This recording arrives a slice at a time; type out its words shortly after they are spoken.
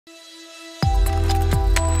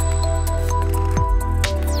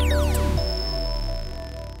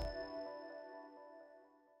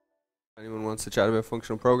wants to chat about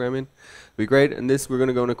functional programming, it'd be great. And this, we're going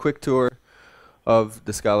to go on a quick tour of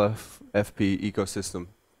the Scala FP ecosystem.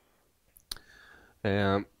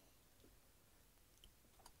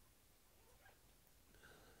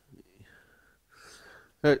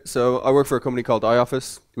 So I work for a company called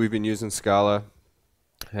iOFFICE. We've been using Scala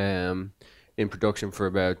in production for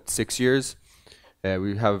about 6 years.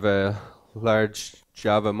 We have a large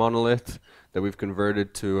Java monolith that we've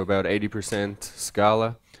converted to about 80%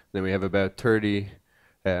 Scala. Then we have about 30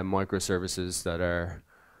 microservices that are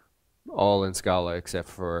all in Scala except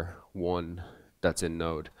for one that's in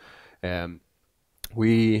Node.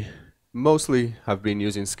 We mostly have been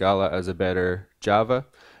using Scala as a better Java,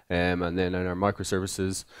 and then in our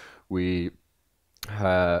microservices we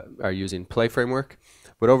are using Play Framework.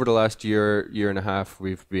 But over the last year and a half,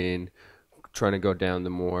 we've been trying to go down the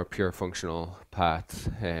more pure functional path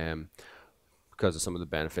because of some of the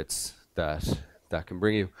benefits that can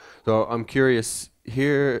bring you. So I'm curious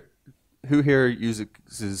here, who here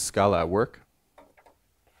uses Scala at work?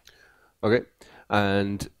 Okay,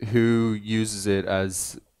 and who uses it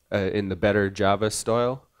as in the better Java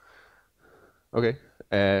style? Okay,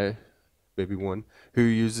 maybe one. Who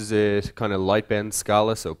uses it kind of light bend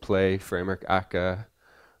Scala, so Play, Framework, Akka?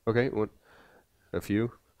 Okay, one, a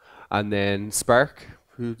few. And then Spark,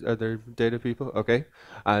 who are there data people? Okay,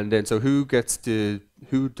 and then so who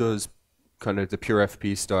does kind of the pure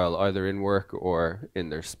FP style either in work or in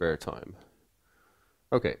their spare time?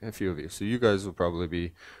 Okay, a few of you. So you guys will probably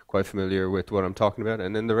be quite familiar with what I'm talking about,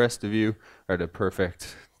 and then the rest of you are the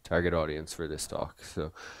perfect target audience for this talk.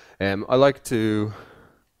 So I like to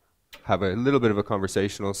have a little bit of a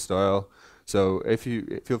conversational style. So if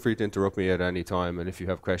you feel free to interrupt me at any time, and if you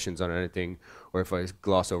have questions on anything, or if I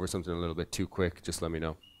gloss over something a little bit too quick, just let me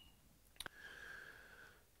know.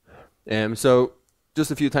 So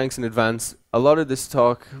just a few thanks in advance. A lot of this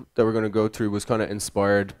talk that we're going to go through was kind of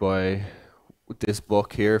inspired by this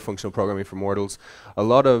book here, Functional Programming for Mortals. A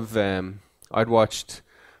lot of, I'd watched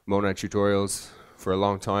Monad tutorials for a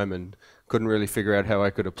long time and couldn't really figure out how I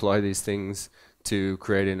could apply these things to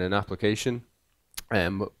creating an application.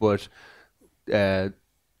 But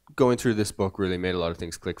going through this book really made a lot of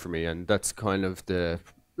things click for me, and that's kind of the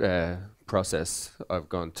process I've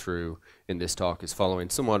gone through in this talk, is following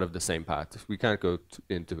somewhat of the same path. We can't go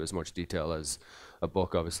into as much detail as a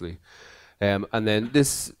book, obviously. And then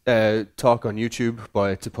this talk on YouTube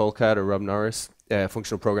by Topolcat or Rob Norris,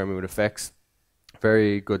 Functional Programming with Effects,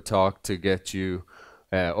 very good talk to get you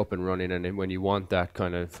up and running, and then when you want that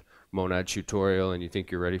kind of Monad tutorial and you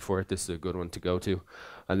think you're ready for it, this is a good one to go to.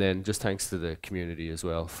 And then just thanks to the community as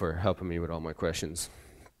well for helping me with all my questions.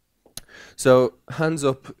 So hands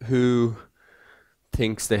up who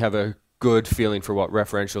thinks they have a good feeling for what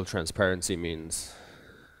referential transparency means.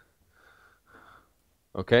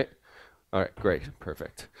 Okay, all right, great,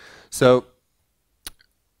 perfect. So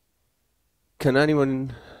can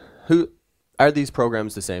anyone, who are these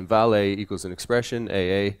programs the same? Val A equals an expression,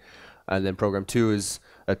 AA, and then program 2 is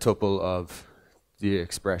a tuple of the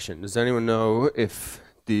expression. Does anyone know if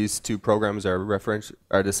these two programs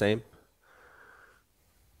are the same?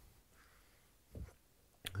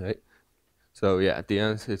 Okay. So yeah, the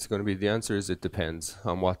answer, it's going to be, the answer is it depends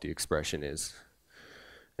on what the expression is.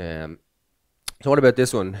 So what about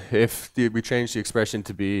this one? If we change the expression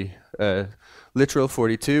to be literal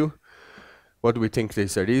 42, what do we think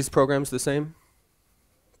these are? These programs the same?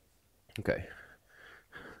 Okay,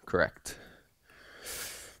 correct.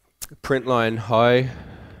 Print line high,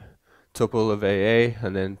 tuple of AA,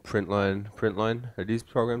 and then print line. Are these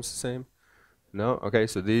programs the same? No? Okay,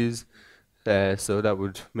 so these, so that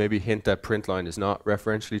would maybe hint that print line is not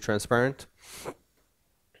referentially transparent.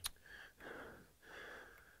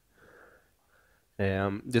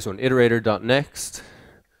 This one, iterator.next,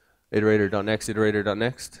 iterator.next,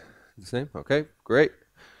 iterator.next, the same? Okay, great.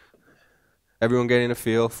 Everyone getting a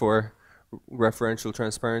feel for referential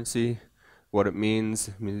transparency, what it means?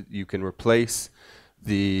 I mean, you can replace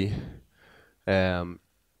the reference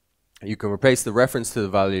to the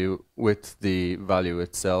value with the value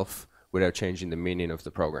itself without changing the meaning of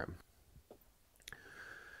the program.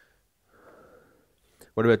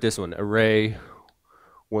 What about this one? Array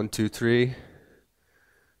 1, 2, 3. Do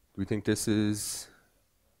we think these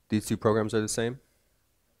two programs are the same?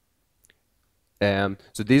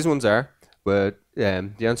 So these ones are, but the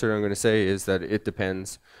answer I'm going to say is that it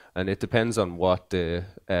depends, and it depends on what the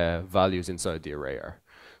values inside the array are.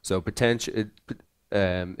 So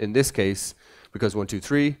in this case, because 1, 2,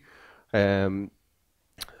 3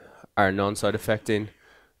 are non-side affecting,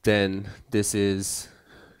 then these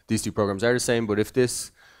two programs are the same. But if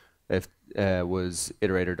was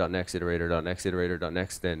iterator.next, iterator.next,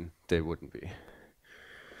 iterator.next, then they wouldn't be.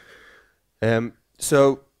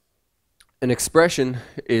 So an expression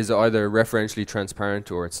is either referentially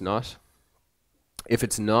transparent or it's not. If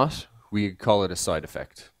it's not, we call it a side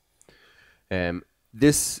effect.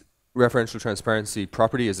 This referential transparency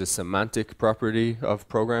property is a semantic property of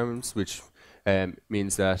programs, which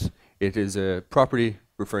means that it is a property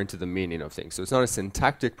referring to the meaning of things. So it's not a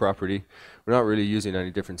syntactic property. We're not really using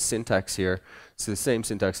any different syntax here. It's the same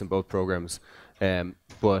syntax in both programs,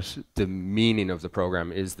 but the meaning of the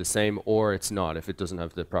program is the same, or it's not if it doesn't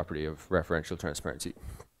have the property of referential transparency.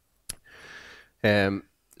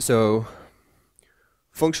 So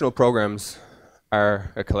functional programs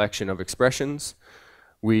are a collection of expressions.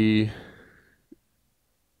 We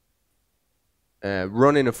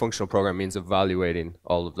running a functional program means evaluating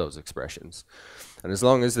all of those expressions. And as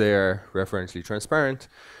long as they are referentially transparent,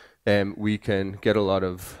 we can get a lot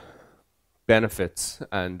of benefits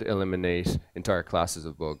and eliminate entire classes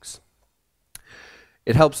of bugs.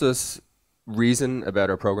 It helps us reason about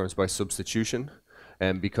our programs by substitution,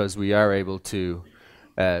 because we are able to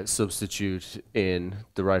substitute in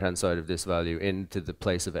the right-hand side of this value into the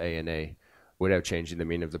place of A and A without changing the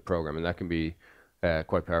meaning of the program, and that can be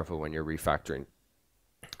quite powerful when you're refactoring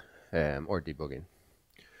or debugging.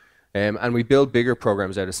 And we build bigger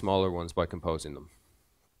programs out of smaller ones by composing them.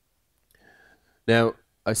 Now,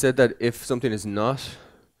 I said that if something is not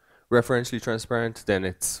referentially transparent,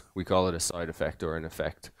 then we call it a side effect or an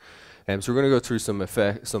effect. So we're going to go through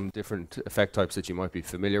some different effect types that you might be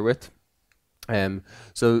familiar with.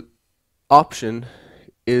 So option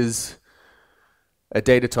is a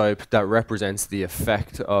data type that represents the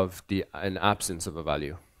effect of an absence of a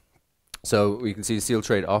value. So we can see seal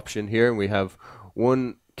trait option here, and we have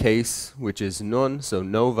one case which is none, so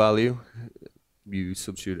no value. You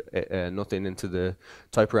substitute nothing into the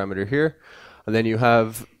type parameter here, and then you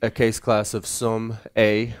have a case class of sum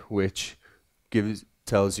A, which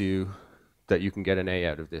tells you that you can get an A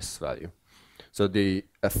out of this value. So the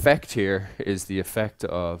effect here is the effect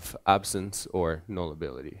of absence or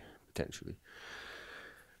nullability, potentially.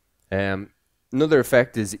 Another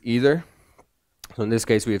effect is either. So in this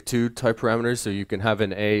case, we have two type parameters, so you can have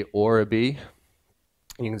an A or a B.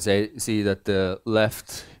 You can see that the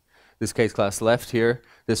left, this case class left here,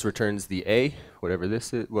 this returns the A, whatever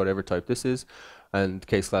this is, whatever type this is, and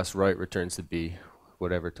case class right returns the B,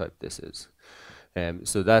 whatever type this is.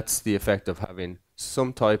 So that's the effect of having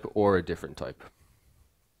some type or a different type.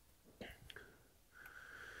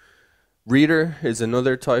 Reader is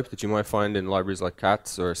another type that you might find in libraries like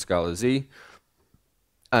CATS or Scalaz.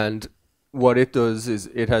 And what it does is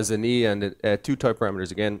it has an E and two type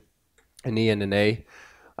parameters again, an E and an A.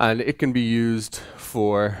 And it can be used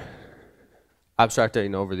for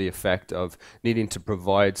abstracting over the effect of needing to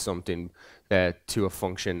provide something to a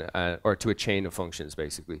function or to a chain of functions,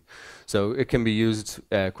 basically. So it can be used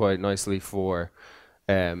quite nicely for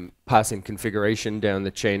passing configuration down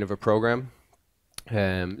the chain of a program.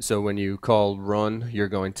 So when you call run, you're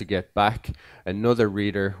going to get back another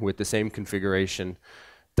reader with the same configuration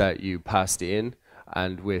that you passed in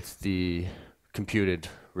and with the computed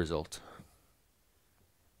result.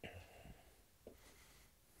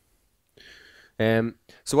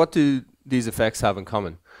 So what do these effects have in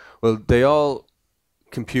common? Well, they all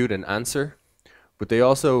compute an answer, but they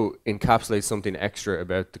also encapsulate something extra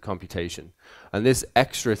about the computation. And this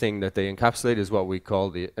extra thing that they encapsulate is what we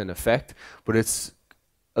call an effect, but it's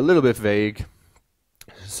a little bit vague.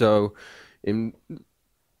 So in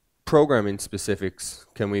programming specifics,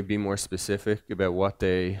 can we be more specific about what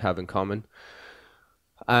they have in common?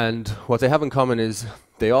 And what they have in common is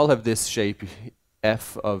they all have this shape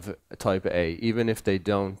F of type A, even if they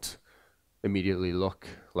don't immediately look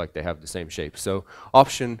like they have the same shape. So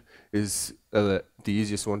option is the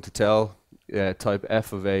easiest one to tell. Type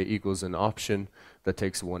F of A equals an option that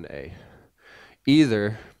takes one A.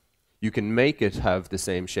 Either you can make it have the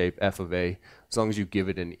same shape F of A as long as you give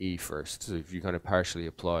it an E first. So if you kind of partially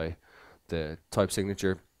apply the type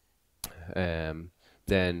signature,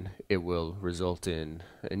 then it will result in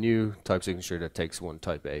a new type signature that takes one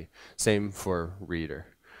type A. Same for reader.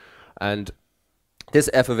 And this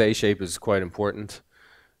F of A shape is quite important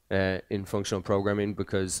in functional programming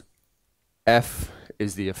because F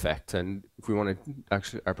is the effect, and if we want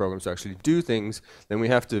to our programs to actually do things, then we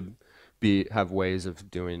have to have ways of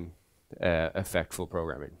doing effectful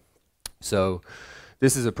programming. So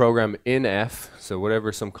this is a program in F, so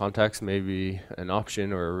whatever some context, maybe an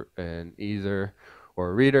option or an either or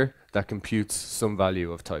a reader, that computes some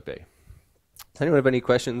value of type A. Does anyone have any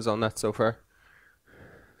questions on that so far?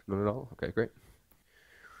 None at all? Okay, great.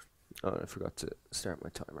 Oh, I forgot to start my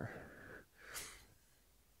timer.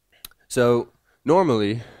 So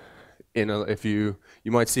normally, if you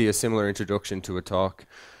might see a similar introduction to a talk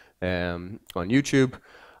on YouTube,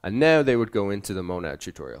 and now they would go into the monad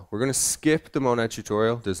tutorial. We're going to skip the monad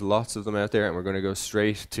tutorial. There's lots of them out there, and we're going to go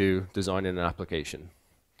straight to designing an application.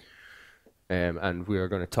 And we are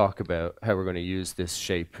going to talk about how we're going to use this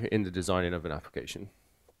shape in the designing of an application.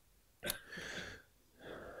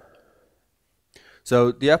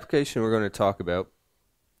 So the application we're going to talk about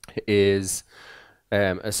is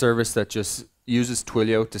a service that just uses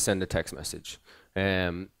Twilio to send a text message.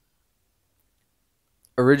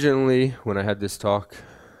 Originally, when I had this talk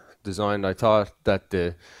designed, I thought that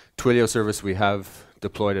the Twilio service we have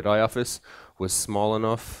deployed at iOFFICE was small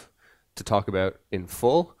enough to talk about in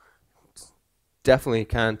full. Definitely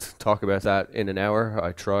can't talk about that in an hour.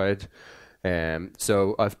 I tried.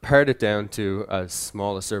 So I've pared it down to as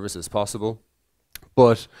small a service as possible.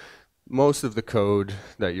 But most of the code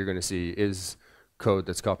that you're going to see is code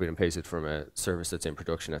that's copied and pasted from a service that's in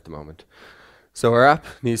production at the moment. So our app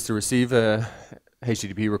needs to receive a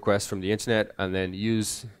HTTP request from the internet and then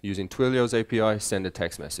using Twilio's API, send a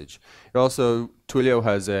text message. It also, Twilio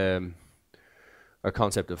has a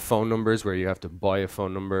concept of phone numbers where you have to buy a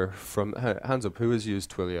phone number from, hands up, who has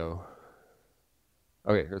used Twilio?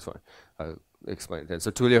 Okay, that's fine. I'll explain it then.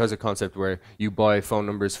 So Twilio has a concept where you buy phone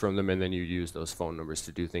numbers from them and then you use those phone numbers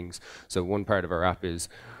to do things. So one part of our app is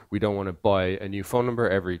we don't want to buy a new phone number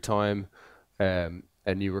every time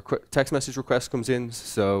a new text message request comes in.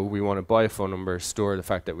 So we want to buy a phone number, store the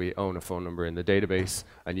fact that we own a phone number in the database,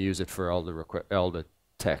 and use it for all the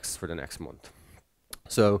texts for the next month.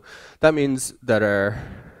 So that means that our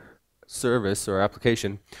service or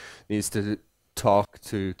application needs to talk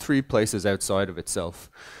to 3 places outside of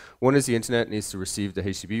itself. One is the internet, needs to receive the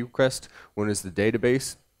HTTP request. One is the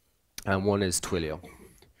database, and one is Twilio.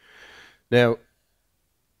 Now,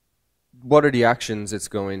 what are the actions it's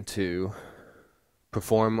going to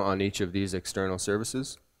perform on each of these external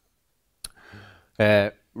services?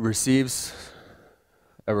 Receives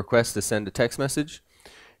a request to send a text message.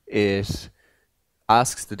 It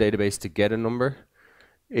asks the database to get a number.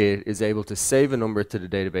 It is able to save a number to the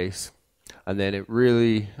database, and then it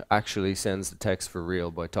really actually sends the text for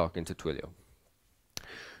real by talking to Twilio.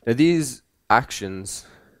 Now these actions,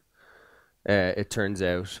 it turns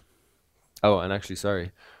out, oh, and actually,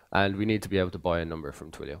 sorry, and we need to be able to buy a number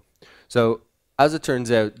from Twilio. So as it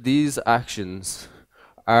turns out, these actions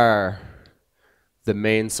are the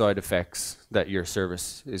main side effects that your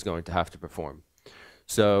service is going to have to perform.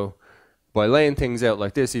 So by laying things out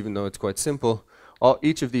like this, even though it's quite simple,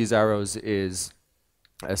 each of these arrows is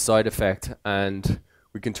a side effect, and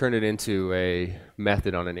we can turn it into a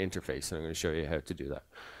method on an interface, and I'm going to show you how to do that.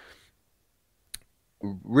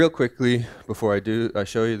 Real quickly, before I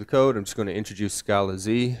show you the code, I'm just going to introduce Scala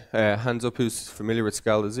Z. Hands up who's familiar with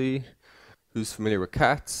Scala Z? Who's familiar with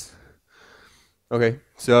cats? Okay,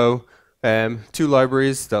 so 2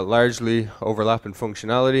 libraries that largely overlap in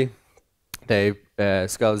functionality.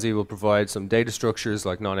 Scala Z will provide some data structures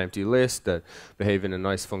like non-empty list that behave in a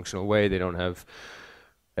nice functional way. They don't have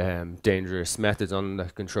dangerous methods on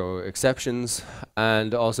that control exceptions,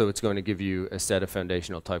 and also it's going to give you a set of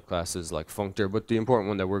foundational type classes like functor, but the important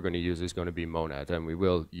one that we're going to use is going to be monad, and we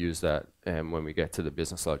will use that when we get to the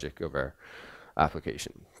business logic of our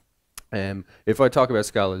application. If I talk about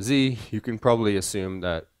Scala Z, you can probably assume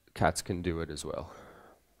that cats can do it as well.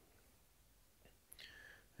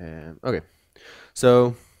 Okay,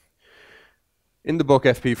 so in the book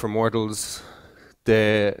FP for Mortals,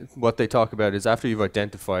 what they talk about is after you've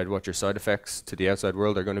identified what your side effects to the outside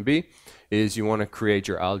world are going to be, is you want to create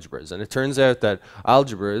your algebras. And it turns out that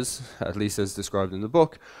algebras, at least as described in the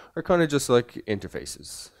book, are kind of just like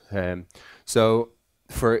interfaces. So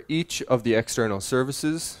for each of the external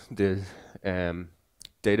services, the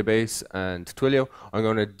database and Twilio, I'm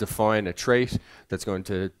going to define a trait that's going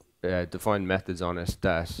to define methods on it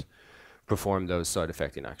that perform those side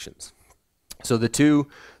effecting actions. So the 2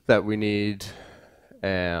 that we need,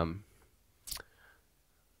 so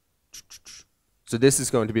this is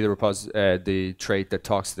going to be the trait that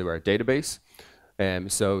talks to our database.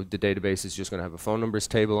 So the database is just going to have a phone numbers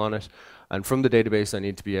table on it, and from the database I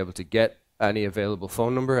need to be able to get any available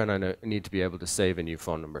phone number, and I need to be able to save a new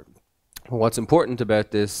phone number. What's important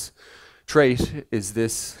about this trait is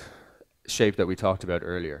this shape that we talked about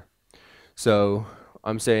earlier. So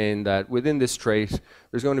I'm saying that within this trait,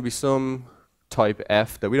 there's going to be some type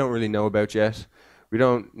F that we don't really know about yet. We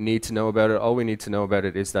don't need to know about it. All we need to know about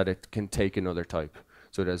it is that it can take another type.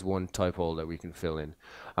 So there's one type hole that we can fill in.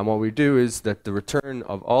 And what we do is that the return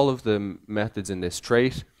of all of the methods in this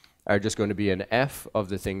trait are just going to be an F of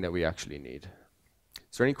the thing that we actually need.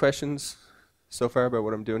 Is there any questions so far about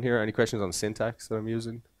what I'm doing here? Any questions on syntax that I'm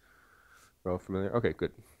using? We're all familiar? Okay,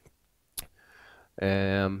 good.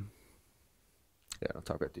 Yeah, I'll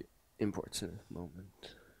talk about the imports in a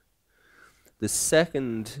moment. The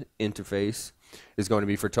second interface is going to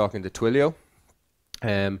be for talking to Twilio.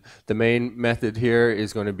 The main method here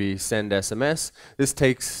is going to be send SMS. This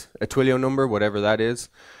takes a Twilio number, whatever that is,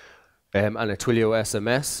 and a Twilio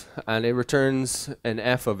SMS, and it returns an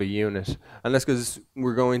F of a unit. And that's because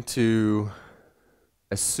we're going to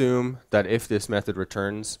assume that if this method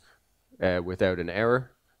returns without an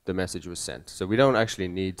error, the message was sent. So we don't actually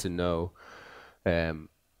need to know any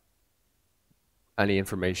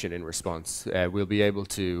information in response. We'll be able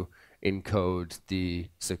to encode the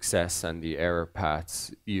success and the error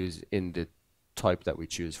paths used in the type that we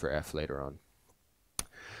choose for F later on.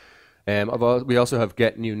 We also have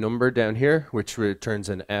get new number down here, which returns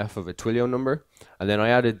an F of a Twilio number. And then I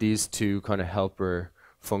added these two kind of helper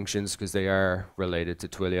functions because they are related to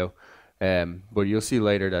Twilio. But you'll see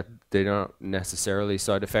later that they're not necessarily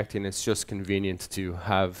side effecting. It's just convenient to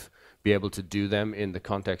be able to do them in the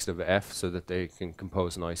context of F so that they can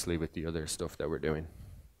compose nicely with the other stuff that we're doing.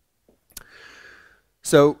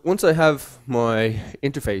 So once I have my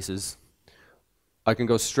interfaces, I can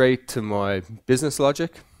go straight to my business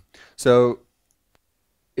logic. So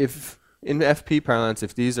if in FP parlance,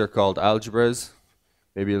 if these are called algebras,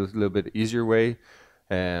 maybe a little bit easier way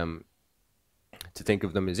to think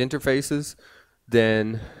of them as interfaces,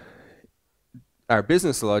 then our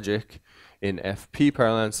business logic in FP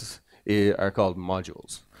parlance are called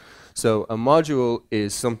modules. So a module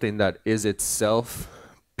is something that is itself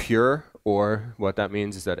pure, or what that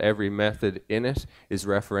means is that every method in it is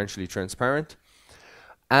referentially transparent.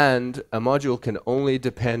 And a module can only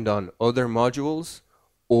depend on other modules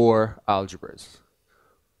or algebras,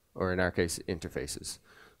 or in our case, interfaces.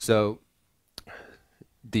 So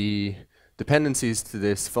the dependencies to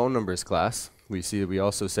this phone numbers class, we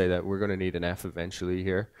also say that we're going to need an F eventually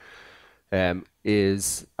here,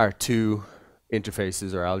 is our two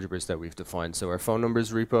interfaces or algebras that we've defined. So our phone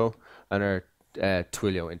numbers repo and our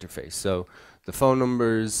Twilio interface. So the phone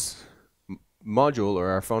numbers module, or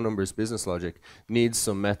our phone numbers business logic, needs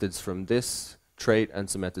some methods from this trait and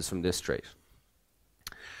some methods from this trait.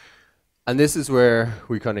 And this is where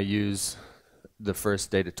we kind of use the first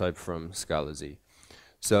data type from Scalaz.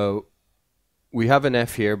 So we have an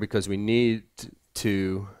F here because we need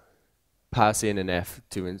to pass in an F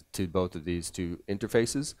to both of these two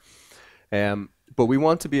interfaces. But we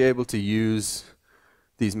want to be able to use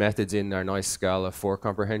these methods in our nice Scala for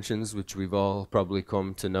comprehensions, which we've all probably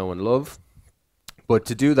come to know and love. But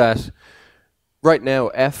to do that, right now,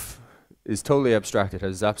 F is totally abstracted,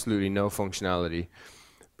 has absolutely no functionality.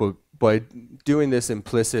 But by doing this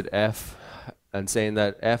implicit F and saying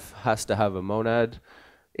that F has to have a monad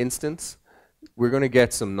instance, we're going to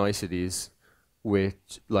get some niceties with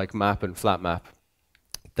like map and flat map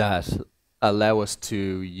that allow us to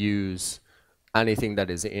use anything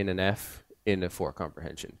that is in an F in a for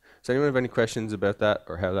comprehension. Does anyone have any questions about that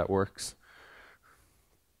or how that works?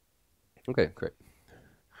 Okay, great.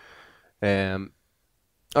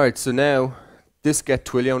 All right, so now this get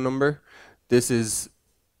Twilio number, this is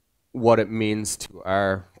what it means to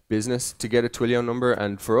our business to get a Twilio number.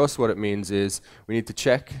 And for us, what it means is we need to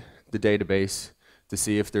check the database to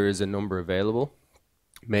see if there is a number available.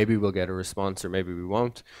 Maybe we'll get a response or maybe we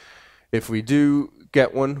won't. If we do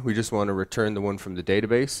get one, we just want to return the one from the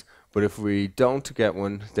database. But if we don't get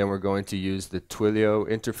one, then we're going to use the Twilio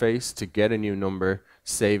interface to get a new number,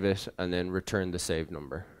 save it, and then return the saved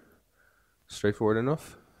number. Straightforward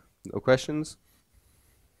enough? No questions?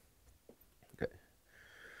 Okay.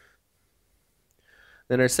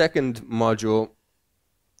 Then our second module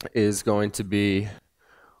is going to be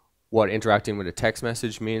what interacting with a text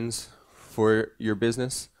message means for your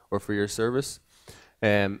business or for your service.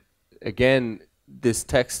 Again, this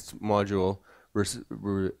text module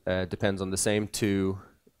depends on the same two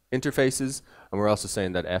interfaces, and we're also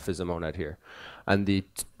saying that F is a monad here. And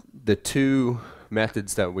the two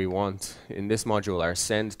methods that we want in this module are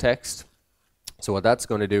send text. So what that's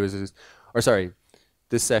going to do is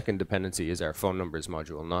this second dependency is our phone numbers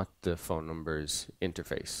module, not the phone numbers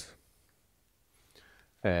interface.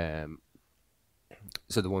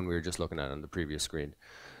 So the one we were just looking at on the previous screen.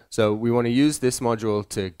 So we want to use this module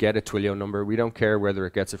to get a Twilio number. We don't care whether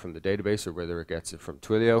it gets it from the database or whether it gets it from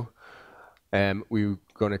Twilio. We're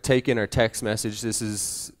going to take in our text message. This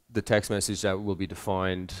is the text message that will be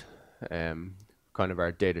defined, kind of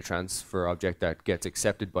our data transfer object that gets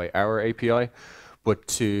accepted by our API.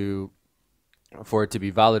 But for it to be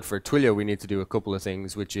valid for Twilio, we need to do a couple of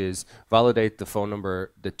things, which is validate the phone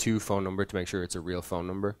number, the to phone number, to make sure it's a real phone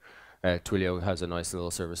number. Twilio has a nice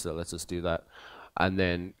little service that lets us do that. And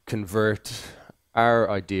then convert our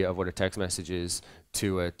idea of what a text message is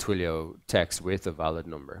to a Twilio text with a valid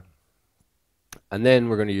number. And then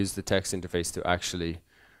we're going to use the text interface to actually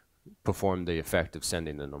perform the effect of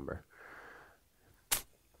sending the number.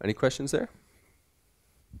 Any questions there?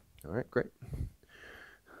 All right, great.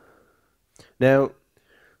 Now,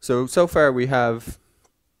 so far we have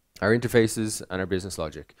our interfaces and our business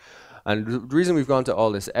logic. And the reason we've gone to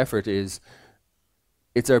all this effort is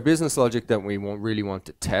it's our business logic that we really want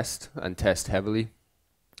to test, and test heavily.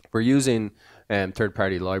 We're using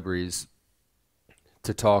third-party libraries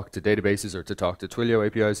to talk to databases or to talk to Twilio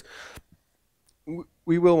APIs.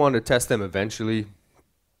 We will want to test them eventually,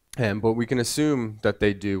 but we can assume that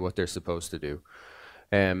they do what they're supposed to do.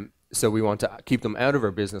 So we want to keep them out of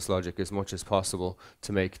our business logic as much as possible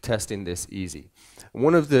to make testing this easy.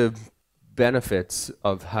 One of the benefits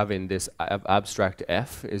of having this abstract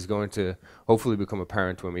F is going to hopefully become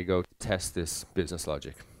apparent when we go to test this business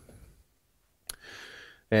logic.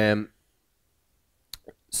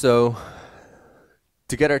 So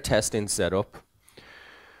to get our testing set up,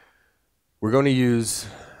 we're going to use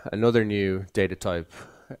another new data type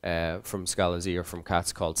from Scalaz or from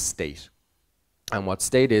CATS called state. And what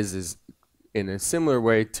state is in a similar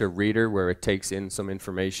way to reader, where it takes in some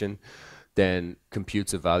information, then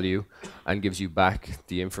computes a value and gives you back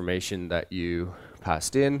the information that you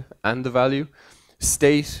passed in and the value.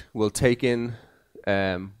 State will take in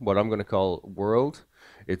what I'm going to call world.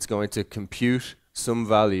 It's going to compute some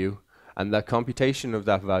value, and that computation of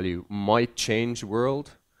that value might change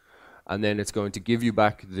world, and then it's going to give you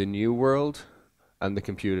back the new world and the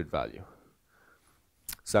computed value.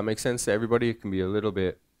 Does that make sense to everybody? It can be a little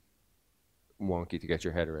bit wonky to get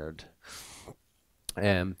your head around.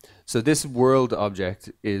 So this world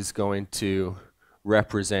object is going to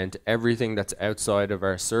represent everything that's outside of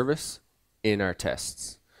our service in our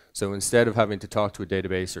tests. So instead of having to talk to a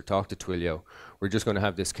database or talk to Twilio, we're just going to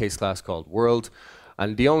have this case class called world.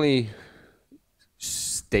 And the only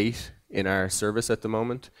state in our service at the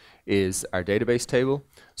moment is our database table.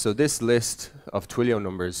 So this list of Twilio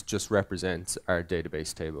numbers just represents our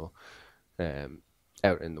database table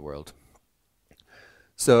out in the world.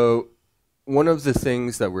 So one of the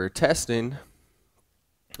things that we're testing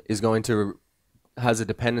is has a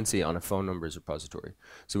dependency on a phone numbers repository.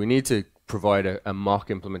 So we need to provide a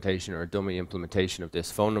mock implementation or a dummy implementation of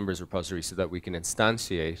this phone numbers repository so that we can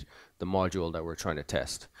instantiate the module that we're trying to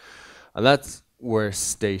test. And that's where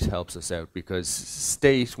state helps us out, because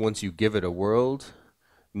state, once you give it a world,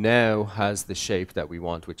 now has the shape that we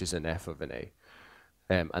want, which is an F of an A.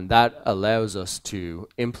 And that allows us to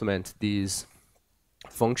implement these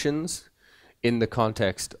functions in the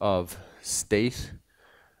context of state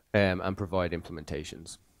and provide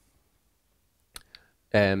implementations.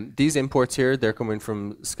 These imports here, they're coming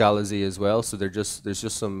from Scalaz as well, so there's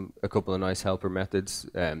just a couple of nice helper methods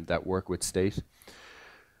that work with state.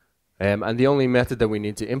 And the only method that we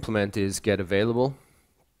need to implement is getAvailable.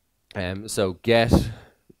 So get,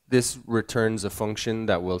 this returns a function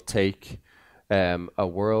that will take a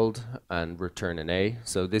world and return an A.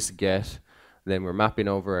 So this get, then we're mapping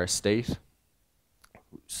over our state.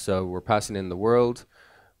 So we're passing in the world.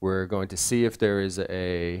 We're going to see if there is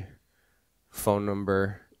a phone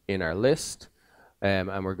number in our list. And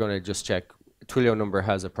we're going to just check. Twilio number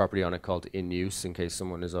has a property on it called in use in case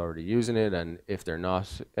someone is already using it. And if they're not,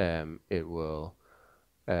 it will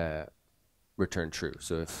return true.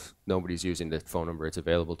 So if nobody's using the phone number, it's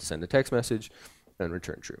available to send a text message and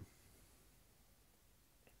return true.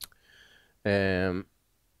 And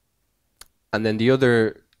then the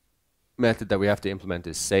other method that we have to implement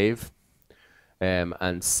is save.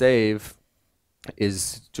 And save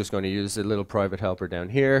is just going to use a little private helper down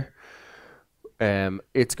here.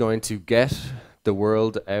 It's going to get the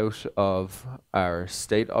world out of our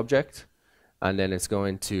state object, and then it's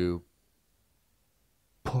going to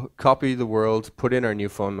copy the world, put in our new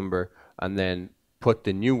phone number, and then put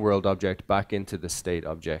the new world object back into the state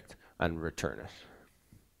object and return it.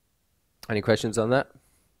 Any questions on that?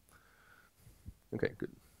 Okay, good.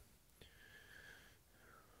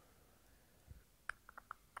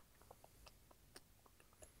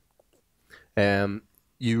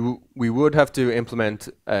 We would have to implement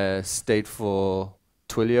a stateful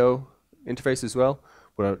Twilio interface as well,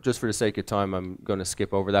 but just for the sake of time, I'm going to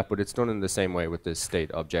skip over that. But it's done in the same way with the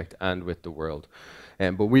state object and with the world.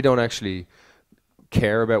 But we don't actually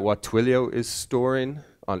care about what Twilio is storing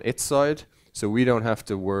on its side, so we don't have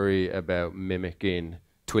to worry about mimicking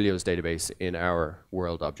Twilio's database in our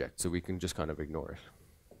world object, so we can just kind of ignore it.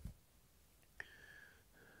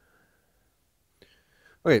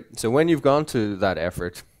 Okay, so when you've gone to that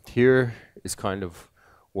effort, here is kind of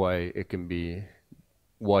why it can be,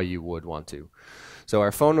 why you would want to. So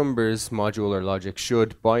our phone numbers module or logic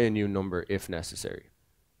should buy a new number if necessary.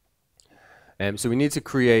 So we need to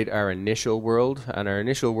create our initial world, and our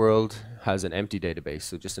initial world has an empty database,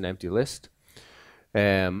 so just an empty list.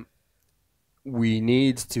 We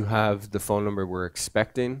need to have the phone number we're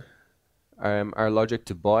expecting our logic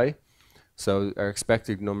to buy. So our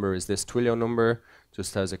expected number is this Twilio number,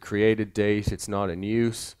 just has a created date, it's not in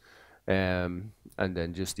use, and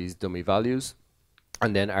then just these dummy values.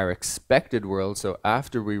 And then our expected world, so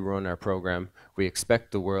after we run our program, we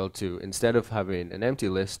expect the world to, instead of having an empty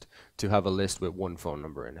list, to have a list with one phone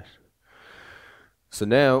number in it. So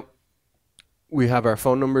now we have our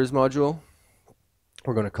phone numbers module.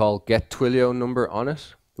 We're going to call getTwilio number on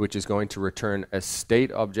it, which is going to return a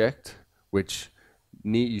state object, which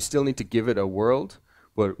you still need to give it a world,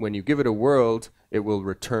 but when you give it a world, it will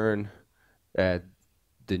return the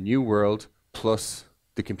new world plus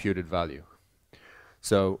the computed value.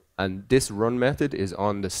 So, and this run method is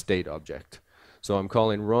on the state object. So I'm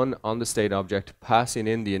calling run on the state object, passing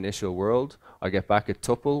in the initial world. I get back a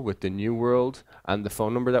tuple with the new world and the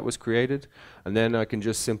phone number that was created. And then I can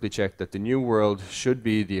just simply check that the new world should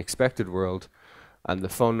be the expected world and the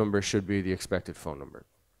phone number should be the expected phone number.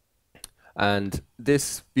 And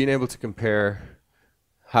this, being able to compare,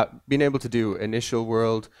 being able to do initial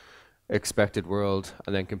world, expected world,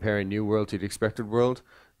 and then comparing new world to the expected world,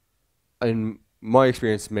 in my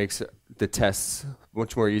experience makes the tests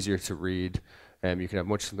much more easier to read. You can have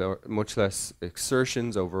much less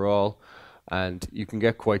exertions overall, and you can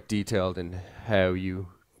get quite detailed in how you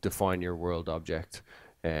define your world object,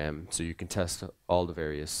 so you can test all the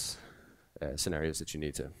various scenarios that you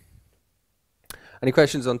need to. Any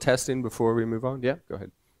questions on testing before we move on? Yeah, go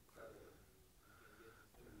ahead.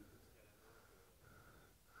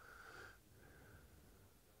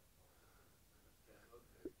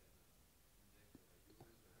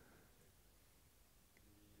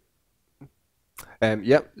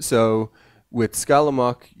 Yep, so with Scala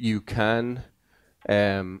mock, you can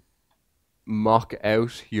mock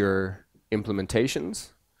out your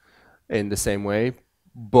implementations in the same way,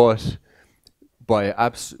 but by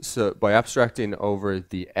abstracting over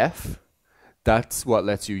the F, that's what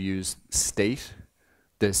lets you use state,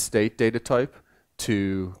 the state data type,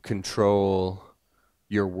 to control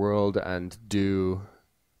your world and do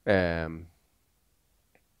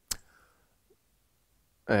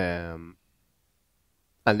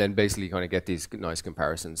and then basically kind of get these nice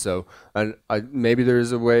comparisons. So, and maybe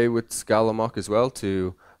there's a way with Scala mock as well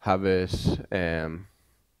to have it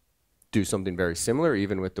do something very similar,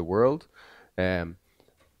 even with the world.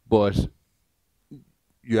 But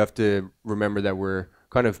you have to remember that we're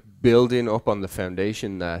kind of building up on the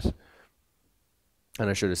foundation that, and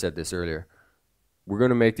I should have said this earlier, we're going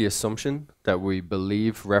to make the assumption that we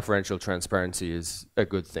believe referential transparency is a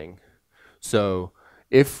good thing. So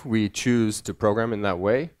if we choose to program in that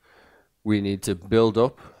way, we need to build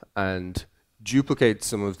up and duplicate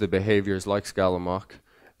some of the behaviors like Scala mock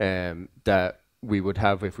that we would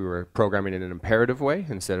have if we were programming in an imperative way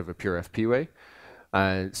instead of a pure FP way.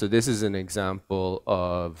 And so this is an example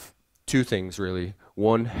of two things really.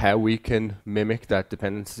 One, how we can mimic that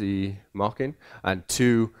dependency mocking, and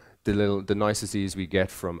two, the niceties we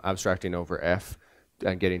get from abstracting over F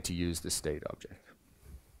and getting to use the state object.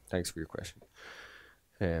 Thanks for your question.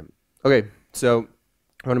 Okay, so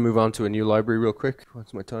I want to move on to a new library real quick.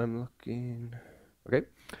 What's my time looking? Okay,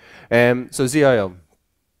 so ZIO.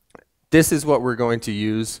 This is what we're going to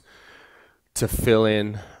use to fill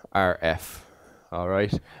in our F. All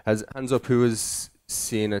right, hands up who has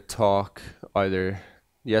seen a talk either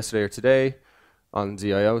yesterday or today on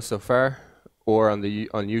ZIO so far, or on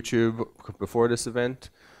YouTube before this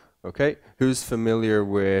event. Okay, who's familiar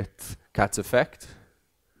with Cat's effect?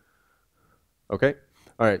 Okay.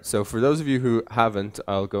 All right, so for those of you who haven't,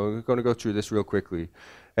 I'm going to go through this real quickly.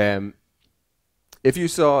 If you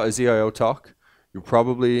saw a ZIO talk, you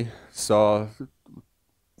probably saw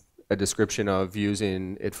a description of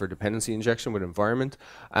using it for dependency injection with environment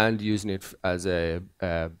and using it as a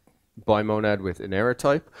bimonad with an error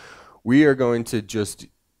type. We are going to just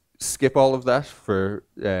skip all of that for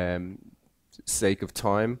sake of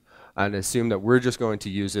time and assume that we're just going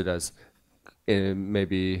to use it as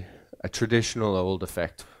maybe a traditional old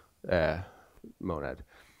effect monad,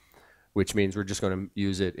 which means we're just going to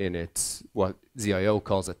use it in its what ZIO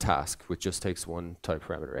calls a task, which just takes one type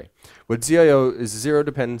parameter array. What ZIO is, zero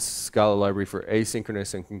dependence Scala library for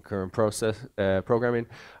asynchronous and concurrent process programming,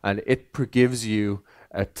 and it gives you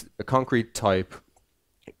a concrete type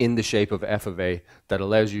in the shape of f of a that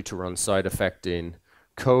allows you to run side effecting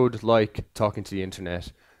code like talking to the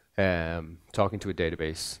internet talking to a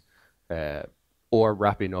database, or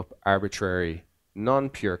wrapping up arbitrary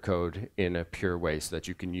non-pure code in a pure way so that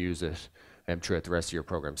you can use it throughout the rest of your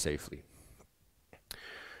program safely.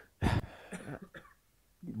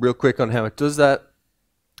 Real quick on how it does that.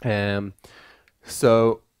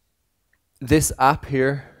 So this app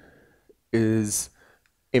here is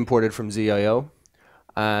imported from ZIO,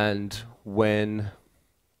 and when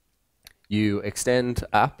you extend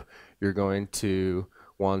app, you're going to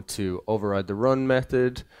want to override the run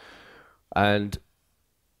method. And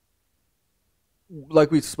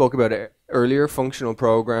like we spoke about earlier, functional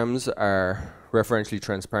programs are referentially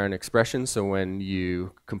transparent expressions. So when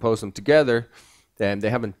you compose them together, then they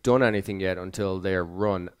haven't done anything yet until they're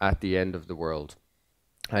run at the end of the world.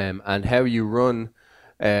 And how you run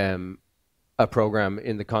a program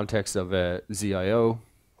in the context of a ZIO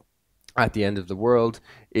at the end of the world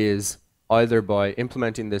is either by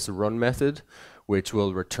implementing this run method, which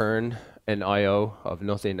will return an IO of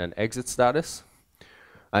nothing and exit status.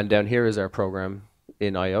 And down here is our program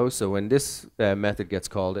in IO. So when this method gets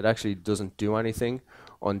called, it actually doesn't do anything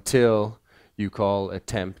until you call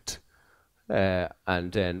attempt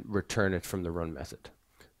and then return it from the run method.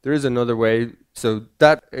 There is another way. So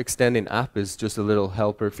that extending app is just a little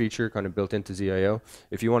helper feature kind of built into ZIO.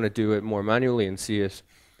 If you want to do it more manually and see it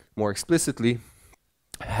more explicitly,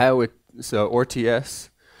 so RTS,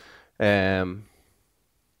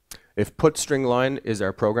 if put string line is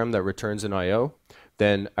our program that returns an IO,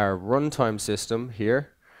 then our runtime system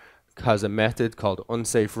here has a method called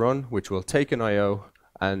unsafe run, which will take an IO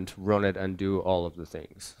and run it and do all of the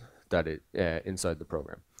things that it inside the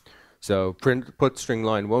program. So put string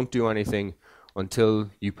line won't do anything until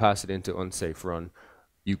you pass it into unsafe run.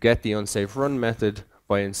 You get the unsafe run method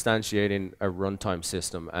by instantiating a runtime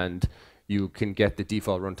system, and you can get the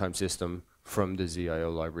default runtime system from the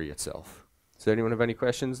ZIO library itself. Does anyone have any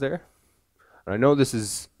questions there? And I know this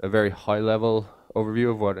is a very high level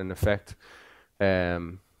overview of what an effect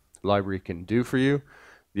library can do for you.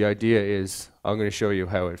 The idea is I'm going to show you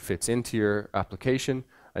how it fits into your application,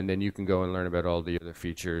 and then you can go and learn about all the other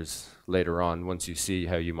features later on once you see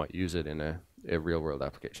how you might use it in a real-world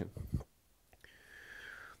application.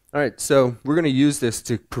 All right, so we're going to use this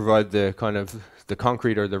to provide the kind of the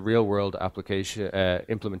concrete or the real-world application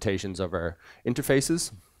implementations of our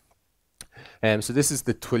interfaces. So this is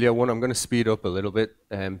the Twilio one. I'm going to speed up a little bit,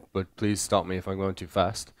 but please stop me if I'm going too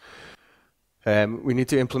fast. We need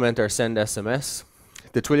to implement our send SMS.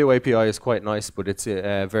 The Twilio API is quite nice, but it's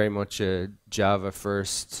very much a Java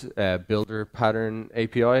first builder pattern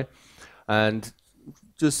API. And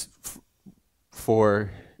just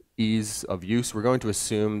for ease of use, we're going to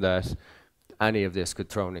assume that any of this could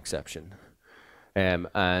throw an exception.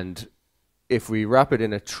 And if we wrap it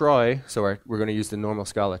in a try, so we're going to use the normal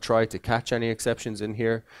Scala try to catch any exceptions in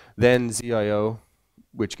here, then ZIO,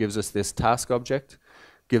 which gives us this task object,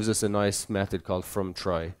 gives us a nice method called from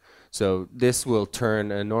try. So this will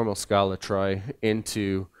turn a normal Scala try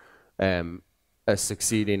into a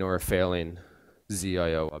succeeding or a failing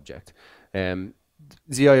ZIO object.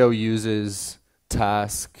 ZIO uses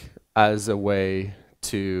task as a way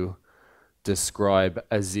to describe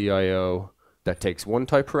a ZIO that takes one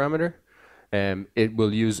type parameter. It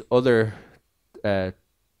will use other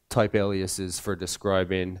type aliases for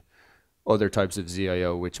describing other types of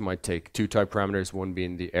ZIO, which might take two type parameters, one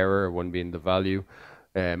being the error, one being the value,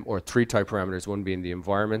 or three type parameters, one being the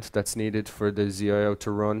environment that's needed for the ZIO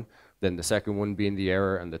to run, then the second one being the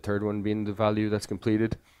error, and the third one being the value that's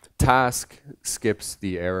completed. Task skips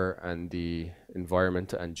the error and the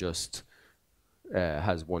environment and just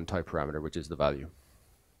has one type parameter, which is the value.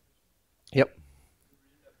 Yep.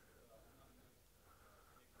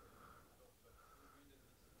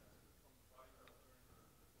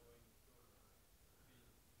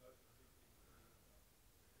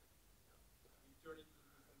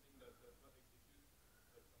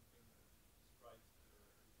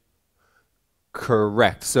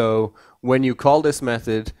 Correct. So when you call this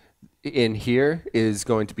method in here is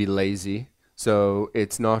going to be lazy. So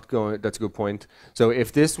it's not going, that's a good point. So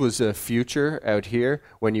if this was a future out here,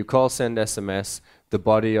 when you call send SMS, the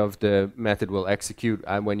body of the method will execute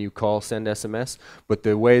and when you call send SMS. But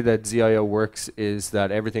the way that ZIO works is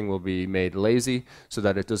that everything will be made lazy so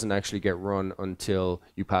that it doesn't actually get run until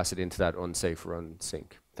you pass it into that unsafe run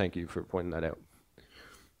sync. Thank you for pointing that out.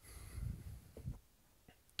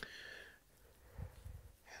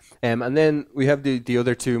 And then we have the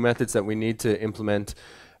other two methods that we need to implement.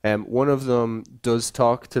 One of them does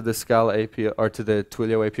talk to the Scala API or to the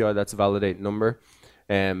Twilio API, that's validate number.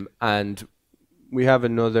 And we have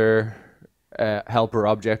another helper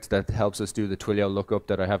object that helps us do the Twilio lookup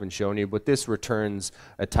that I haven't shown you, but this returns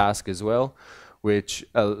a task as well, which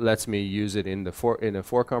lets me use it in a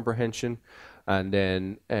for comprehension, and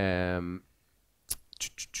then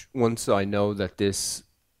once I know that this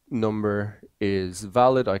number is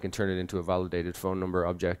valid, I can turn it into a validated phone number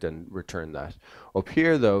object and return that. Up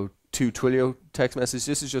here though, to Twilio text message,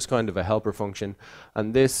 this is just kind of a helper function,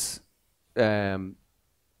 and this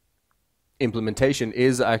implementation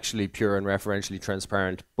is actually pure and referentially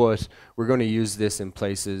transparent, but we're going to use this in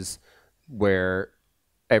places where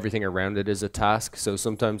everything around it is a task. So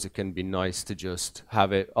sometimes it can be nice to just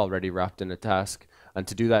have it already wrapped in a task, and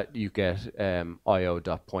to do that you get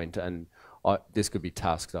io.point, and this could be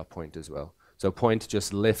task.point as well. So point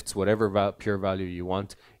just lifts whatever pure value you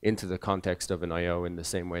want into the context of an IO in the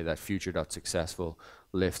same way that future.successful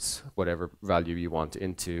lifts whatever value you want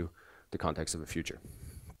into the context of a future.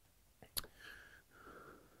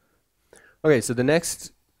 Okay, so the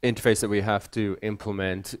next interface that we have to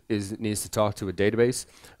implement needs to talk to a database,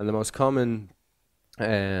 and the most common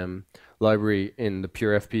library in the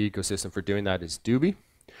pure FP ecosystem for doing that is Doobie.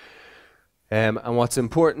 And what's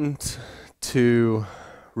important to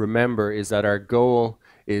remember is that our goal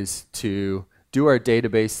is to do our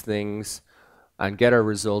database things and get our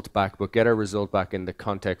result back, but get our result back in the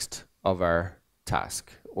context of our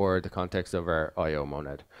task or the context of our IO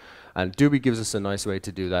monad. And Doobie gives us a nice way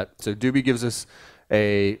to do that. So Doobie gives us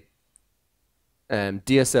a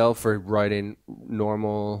DSL for writing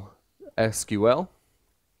normal SQL,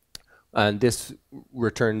 and this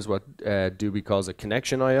returns what Doobie calls a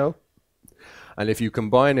connection IO. And if you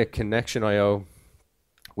combine a connection IO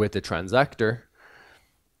with a transactor,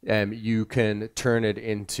 you can turn it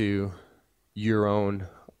into your own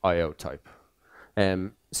IO type.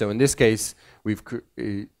 So in this case,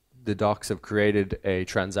 the docs have created a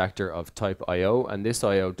transactor of type IO, and this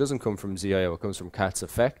IO doesn't come from ZIO, it comes from cat's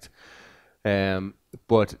effect.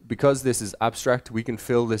 But because this is abstract, we can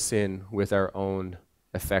fill this in with our own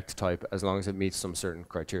effect type as long as it meets some certain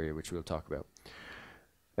criteria, which we'll talk about.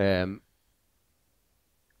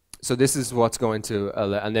 So this is what's going to,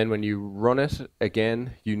 and then when you run it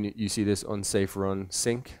again, you see this unsafe run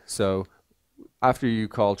sync. So after you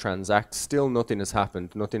call transact, still nothing has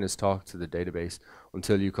happened, nothing has talked to the database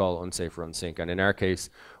until you call unsafe run sync. And in our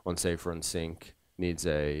case, unsafe run sync needs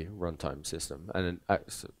a runtime system, and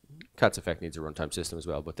so cat's effect needs a runtime system as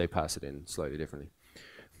well, but they pass it in slightly differently.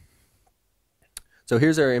 So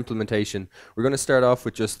here's our implementation. We're going to start off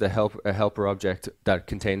with just a helper object that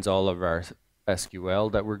contains all of our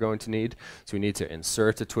SQL that we're going to need. So we need to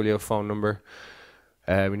insert a Twilio phone number.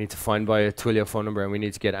 We need to find by a Twilio phone number, and we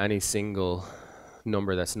need to get any single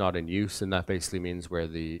number that's not in use, and that basically means where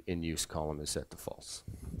the in-use column is set to false.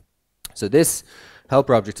 So this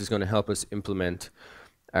helper object is going to help us implement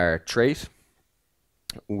our trait,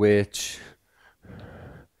 which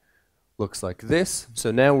looks like this.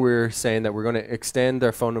 So now we're saying that we're going to extend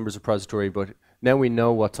our phone numbers repository, but now we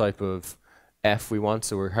know what type of F we want,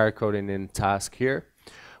 so we're hard coding in task here.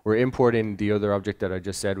 We're importing the other object that I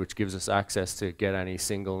just said, which gives us access to get any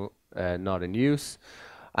single not in use.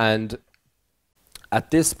 And at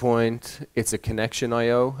this point, it's a connection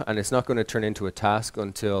IO, and it's not going to turn into a task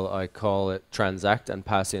until I call it transact and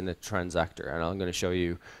pass in a transactor. And I'm going to show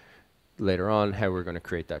you later on how we're going to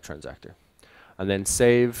create that transactor. And then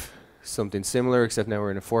save something similar, except now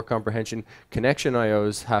we're in a for comprehension. Connection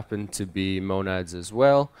IOs happen to be monads as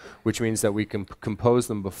well, which means that we can compose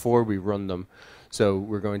them before we run them. So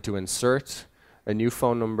we're going to insert a new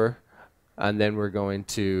phone number, and then we're going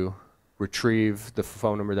to retrieve the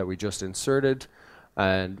phone number that we just inserted,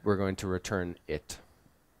 and we're going to return it.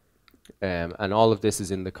 And all of this is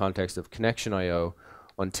in the context of connection IO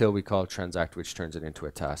until we call transact, which turns it into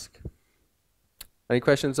a task. Any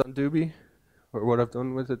questions on Doobie or what I've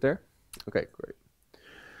done with it there? Okay, great.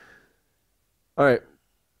 All right.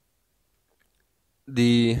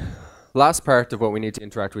 The last part of what we need to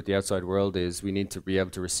interact with the outside world is we need to be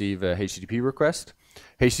able to receive a HTTP request.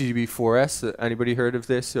 Http4s, anybody heard of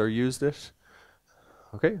this or used it?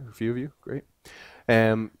 Okay, a few of you, great.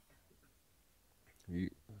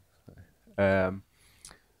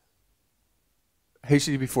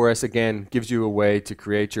 Http4s again gives you a way to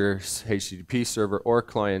create your HTTP server or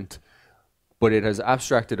client, but it has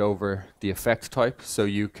abstracted over the effect type, so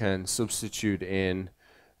you can substitute in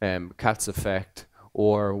cat's effect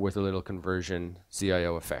or with a little conversion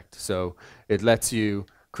ZIO effect. So it lets you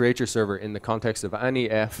create your server in the context of any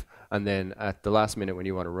F, and then at the last minute when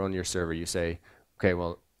you want to run your server, you say, okay,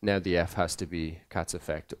 well, now the F has to be cat's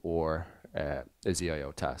effect or a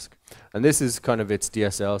ZIO task. And this is kind of its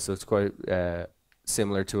DSL, so it's quite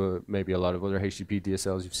similar to maybe a lot of other HTTP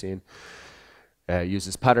DSLs you've seen.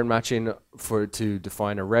 uses pattern matching to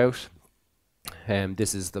define a route.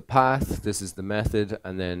 This is the path, this is the method,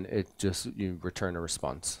 and then you return a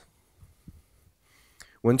response.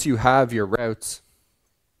 Once you have your routes,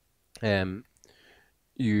 once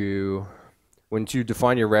you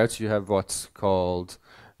define your routes, you have what's called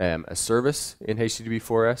a service in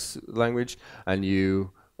Http4s language, and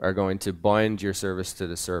you are going to bind your service to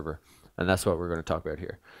the server. And that's what we're going to talk about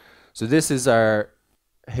here. So this is our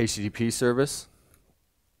HTTP service,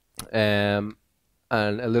 and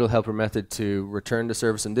a little helper method to return the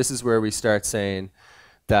service. And this is where we start saying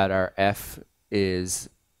that our F is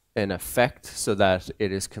an effect so that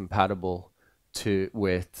it is compatible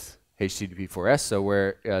with Http4s. So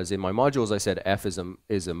whereas in my modules I said F is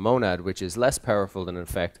a monad, which is less powerful than an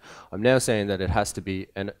effect, I'm now saying that it has to be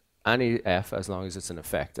any F as long as it's an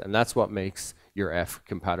effect. And that's what makes your F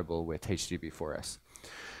compatible with Http4s.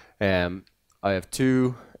 I have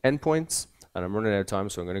 2 endpoints, and I'm running out of time,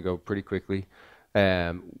 so I'm going to go pretty quickly.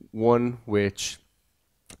 One which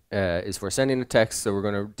is for sending a text, so we're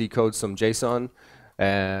going to decode some JSON.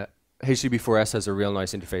 Http4s has a real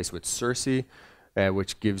nice interface with Circe,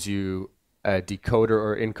 which gives you a decoder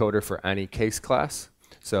or encoder for any case class.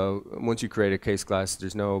 So once you create a case class,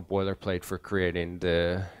 there's no boilerplate for creating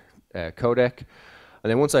the codec. And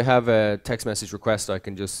then once I have a text message request, I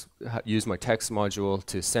can just use my text module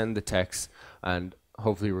to send the text, and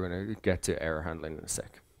hopefully we're going to get to error handling in a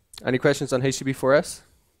sec. Any questions on Http4s?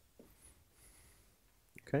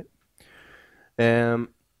 Okay.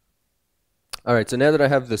 All right, so now that I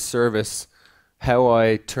have the service, how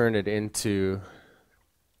I turn it into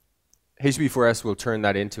Http4s will turn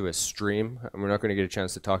that into a stream, and we're not going to get a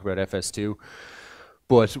chance to talk about FS2.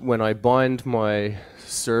 But when I bind my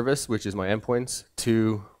service, which is my endpoints,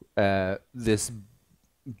 to this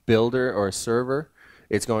builder or server,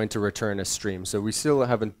 it's going to return a stream. So we still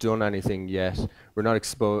haven't done anything yet.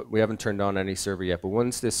 We haven't turned on any server yet. But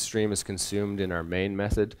once this stream is consumed in our main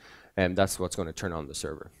method, that's what's going to turn on the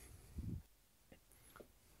server.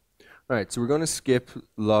 All right, so we're going to skip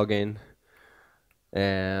login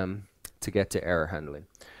to get to error handling,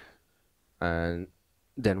 and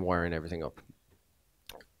then wiring everything up.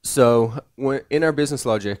 So in our business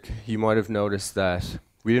logic, you might have noticed that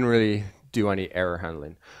we didn't really do any error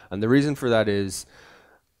handling. And the reason for that is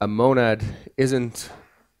a monad isn't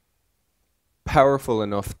powerful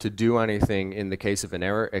enough to do anything in the case of an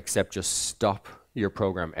error except just stop your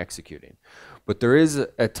program executing. But there is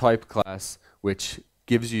a type class which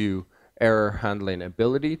gives you error handling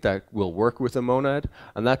ability that will work with a monad,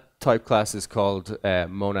 and that type class is called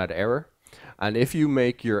monad error. And if you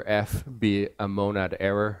make your F be a monad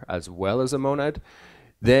error as well as a monad,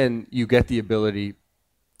 then you get the ability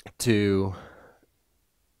to,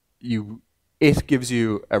 it gives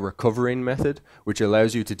you a recovering method, which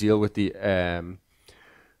allows you to deal with the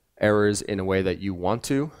errors in a way that you want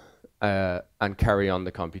to, and carry on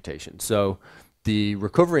the computation. So the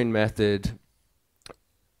recovering method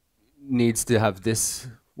needs to have this,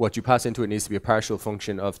 what you pass into it needs to be a partial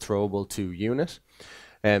function of throwable to unit.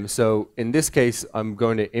 So in this case, I'm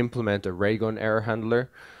going to implement a raygun error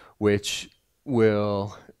handler, which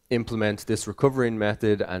will implement this recovering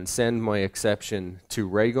method and send my exception to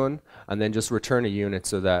raygun, and then just return a unit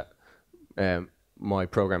so that my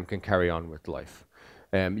program can carry on with life.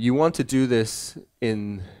 You want to do this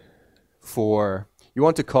you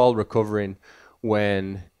want to call recovering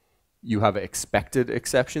when you have expected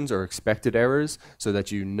exceptions or expected errors so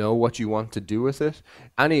that you know what you want to do with it.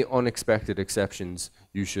 Any unexpected exceptions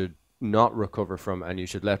you should not recover from, and you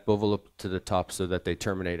should let bubble up to the top so that they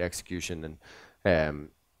terminate execution, and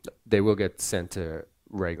they will get sent to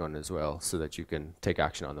raygun as well so that you can take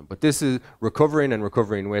action on them. But this is recovering and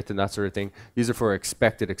recovering with and that sort of thing. These are for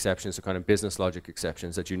expected exceptions, so kind of business logic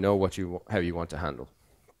exceptions that you know how you want to handle.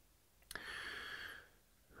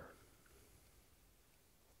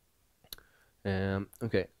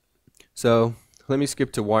 Okay, so let me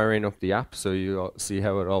skip to wiring up the app so you all see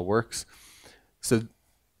how it all works. So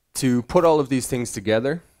to put all of these things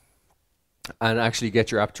together and actually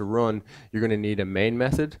get your app to run, you're going to need a main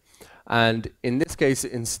method. And in this case,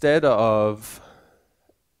 instead of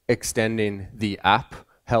extending the app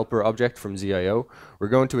helper object from ZIO, we're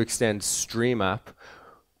going to extend stream app,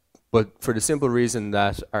 but for the simple reason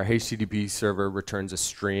that our HTTP server returns a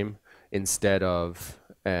stream instead of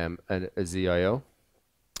a ZIO.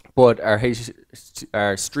 But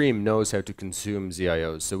our stream knows how to consume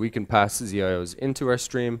ZIOs, so we can pass ZIOs into our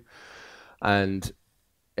stream and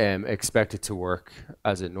expect it to work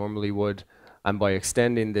as it normally would. And by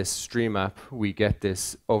extending this stream app, we get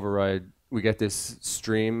this override, we get this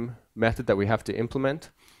stream method that we have to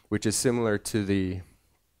implement, which is similar to the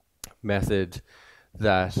method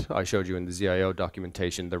that I showed you in the ZIO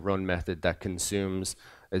documentation, the run method that consumes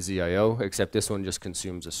a ZIO, except this one just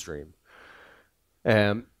consumes a stream.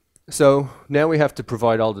 So now we have to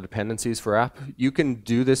provide all the dependencies for app. You can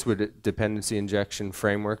do this with dependency injection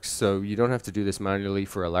frameworks, so you don't have to do this manually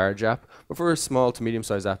for a large app. But for small to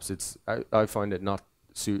medium-sized apps, I find it not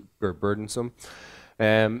super burdensome.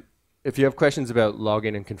 If you have questions about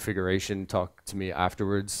login and configuration, talk to me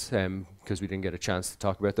afterwards, because we didn't get a chance to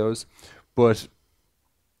talk about those. But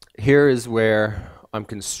here is where I'm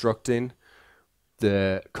constructing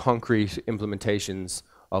the concrete implementations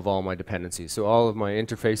of all my dependencies. So all of my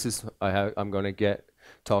interfaces, I'm going to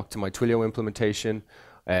talk to my Twilio implementation.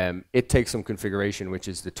 It takes some configuration, which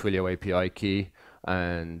is the Twilio API key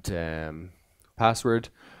and password,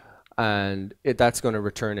 and that's going to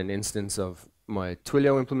return an instance of my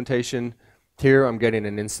Twilio implementation. Here I'm getting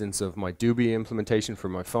an instance of my Doobie implementation for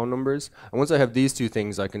my phone numbers. And once I have these two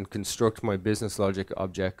things, I can construct my business logic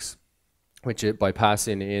objects, which by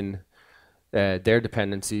passing in their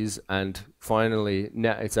dependencies. And finally,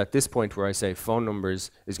 it's at this point where I say phone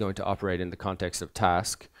numbers is going to operate in the context of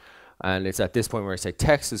task. And it's at this point where I say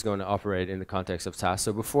text is going to operate in the context of task.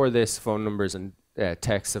 So before this, phone numbers and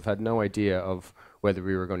text have had no idea of whether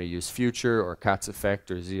we were going to use future or cat's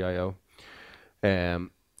effect or ZIO. And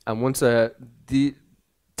once the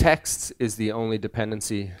text is the only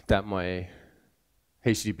dependency that my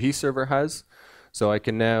HTTP server has, so I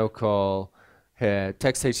can now call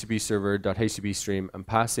text HTTP server.http stream and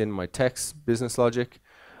pass in my text business logic,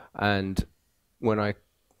 and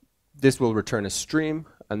this will return a stream,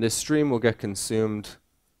 and this stream will get consumed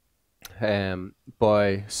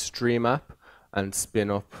by stream app and spin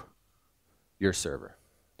up your server.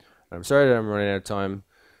 I'm sorry that I'm running out of time,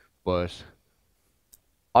 but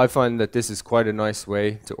I find that this is quite a nice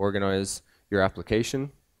way to organize your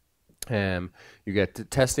application. You get the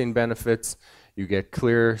testing benefits, you get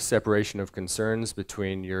clear separation of concerns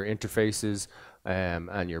between your interfaces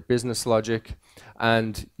and your business logic,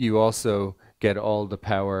 and you also get all the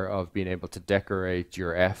power of being able to decorate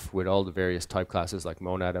your F with all the various type classes like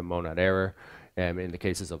monad and monad error. In the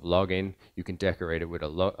cases of logging, you can decorate it with a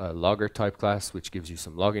logger type class, which gives you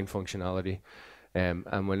some logging functionality. And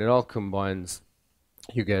when it all combines,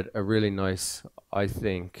 you get a really nice, I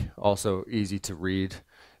think, also easy to read,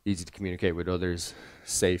 easy to communicate with others,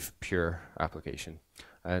 safe, pure application.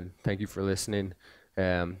 And thank you for listening.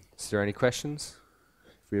 Is there any questions,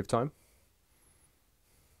 if we have time?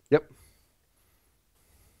 Yep.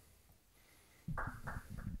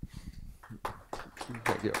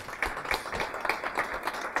 Thank you.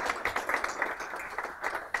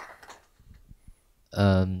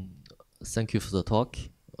 Thank you for the talk.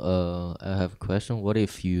 I have a question. What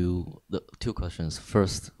if two questions.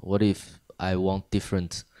 First, what if I want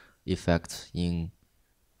different effects in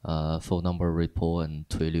phone number repo and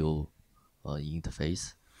Twilio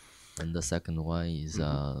interface? And the second one is,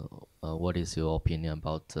 what is your opinion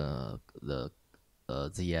about the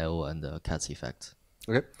ZIO and the cat's effect?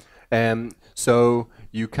 Okay. So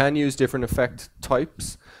you can use different effect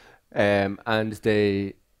types, and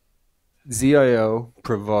ZIO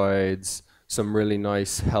provides some really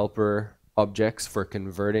nice helper objects for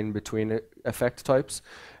converting between effect types.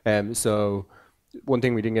 So one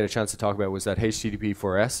thing we didn't get a chance to talk about was that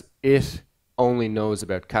Http4s, it only knows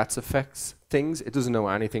about cat's effects things. It doesn't know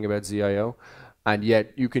anything about ZIO, and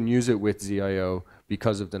yet you can use it with ZIO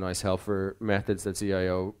because of the nice helper methods that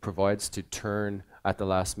ZIO provides to turn at the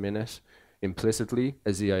last minute implicitly a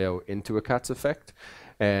ZIO into a cat's effect.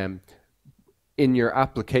 In your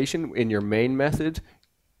application, in your main method,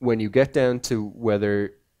 when you get down to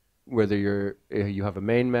whether you have a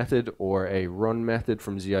main method or a run method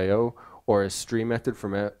from ZIO or a stream method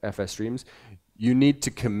from FS streams, you need to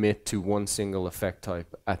commit to one single effect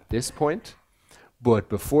type at this point. But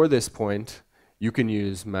before this point, you can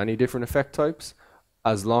use many different effect types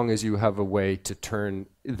as long as you have a way to turn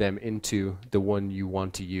them into the one you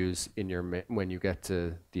want to use in your when you get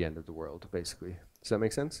to the end of the world, basically. Does that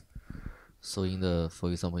make sense? So for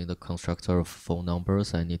example, in the constructor of phone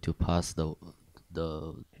numbers, I need to pass the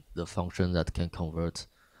function that can convert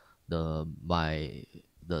the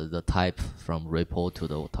type from repo to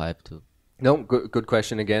the type to. No, good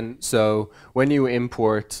question again. So when you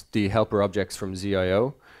import the helper objects from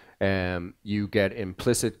ZIO, you get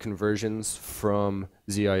implicit conversions from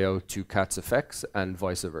ZIO to cat's effects and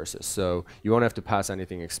vice versa. So you won't have to pass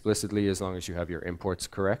anything explicitly as long as you have your imports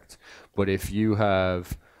correct. But if you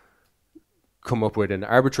have come up with an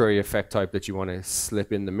arbitrary effect type that you want to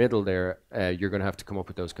slip in the middle there, you're going to have to come up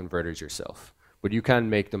with those converters yourself. But you can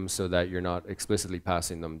make them so that you're not explicitly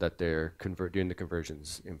passing them, that they're doing the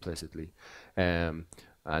conversions implicitly.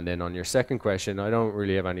 And then on your second question, I don't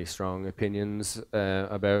really have any strong opinions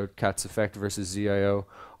about Cat's effect versus ZIO.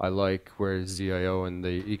 I like where ZIO and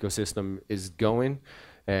the ecosystem is going,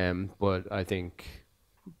 but I think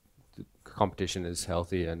competition is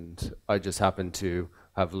healthy, and I just happen to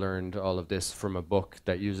have learned all of this from a book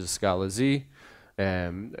that uses Scala Z.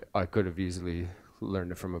 I could have easily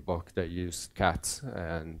learned it from a book that used cats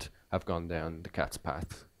and have gone down the cat's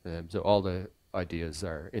path. So all the ideas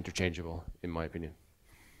are interchangeable, in my opinion.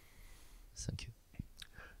 Thank you.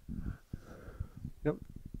 Yep.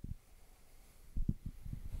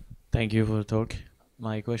 Thank you for the talk.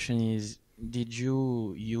 My question is, did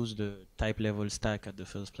you use the type level stack at the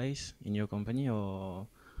first place in your company, or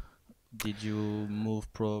did you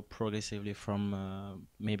move progressively from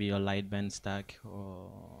maybe a light band stack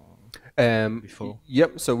or before?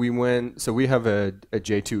 Yep. So we have a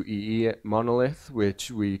J2EE monolith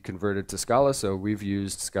which we converted to Scala. So we've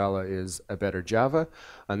used Scala is a better Java,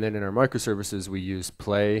 and then in our microservices we use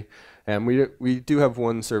Play, and we do have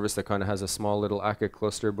one service that kind of has a small little akka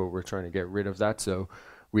cluster, but we're trying to get rid of that. So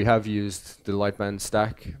we have used the lightband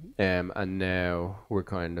stack, and now we're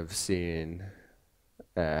kind of seeing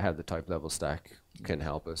how the type level stack can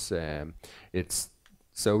help us.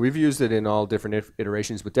 So we've used it in all different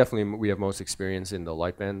iterations, but definitely we have most experience in the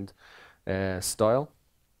lightband style.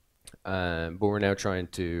 But we're now trying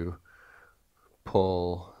to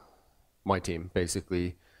pull my team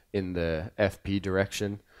basically in the FP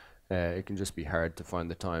direction. It can just be hard to find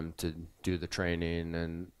the time to do the training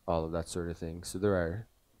and all of that sort of thing. So there are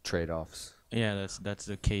trade-offs. Yeah, that's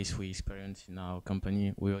the case we experience in our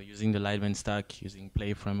company. We were using the lightband stack, using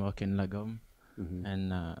Play framework and Lagom. And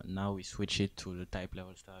now we switch it to the type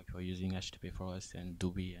level stack. We're using Http4s and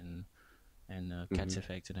Doobie and Cat's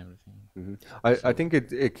effect and everything. I think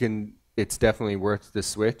it's definitely worth the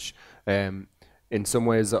switch. In some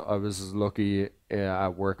ways, I was lucky at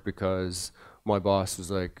work because my boss was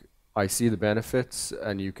like, I see the benefits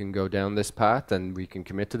and you can go down this path and we can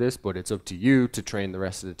commit to this, but it's up to you to train the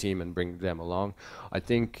rest of the team and bring them along. I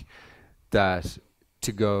think that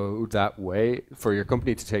to go that way, for your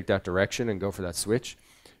company to take that direction and go for that switch,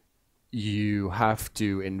 you have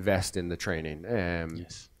to invest in the training.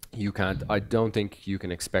 Yes. You can't, I don't think you can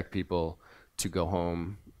expect people to go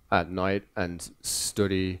home at night and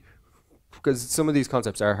study, because some of these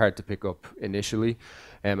concepts are hard to pick up initially,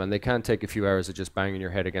 and they can take a few hours of just banging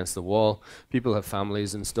your head against the wall. People have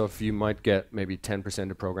families and stuff. You might get maybe 10%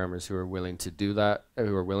 of programmers who are willing to do that,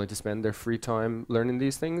 who are willing to spend their free time learning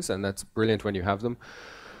these things, and that's brilliant when you have them.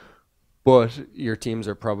 But your teams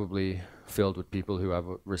are probably filled with people who have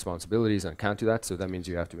responsibilities and can't do that, so that means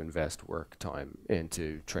you have to invest work time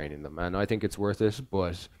into training them. And I think it's worth it,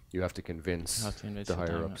 but you have to convince the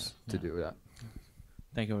higher-ups to do that.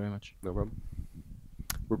 Thank you very much. No problem.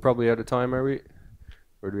 We're probably out of time, are we?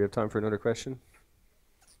 Or do we have time for another question?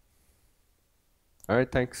 All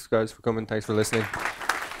right, thanks guys for coming. Thanks for listening.